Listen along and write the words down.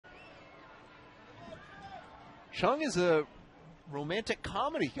Chung is a romantic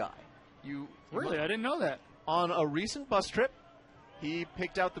comedy guy. Really? I didn't know that. On a recent bus trip, he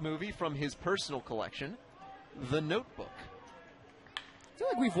picked out the movie from his personal collection, The Notebook. I feel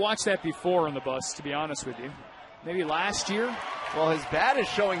like we've watched that before on the bus, to be honest with you. Maybe last year. Well, his bat is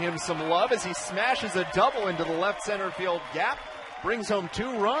showing him some love as he smashes a double into the left center field gap, brings home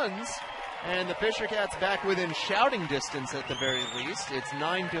 2 runs, and the Fisher Cats back within shouting distance at the very least. It's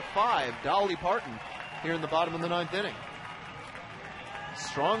 9-5, Dolly Parton here in the bottom of the 9th inning.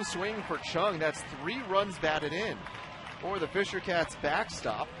 Strong swing for Chung. That's 3 runs batted in for the Fisher Cats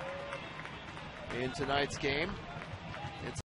backstop in tonight's game.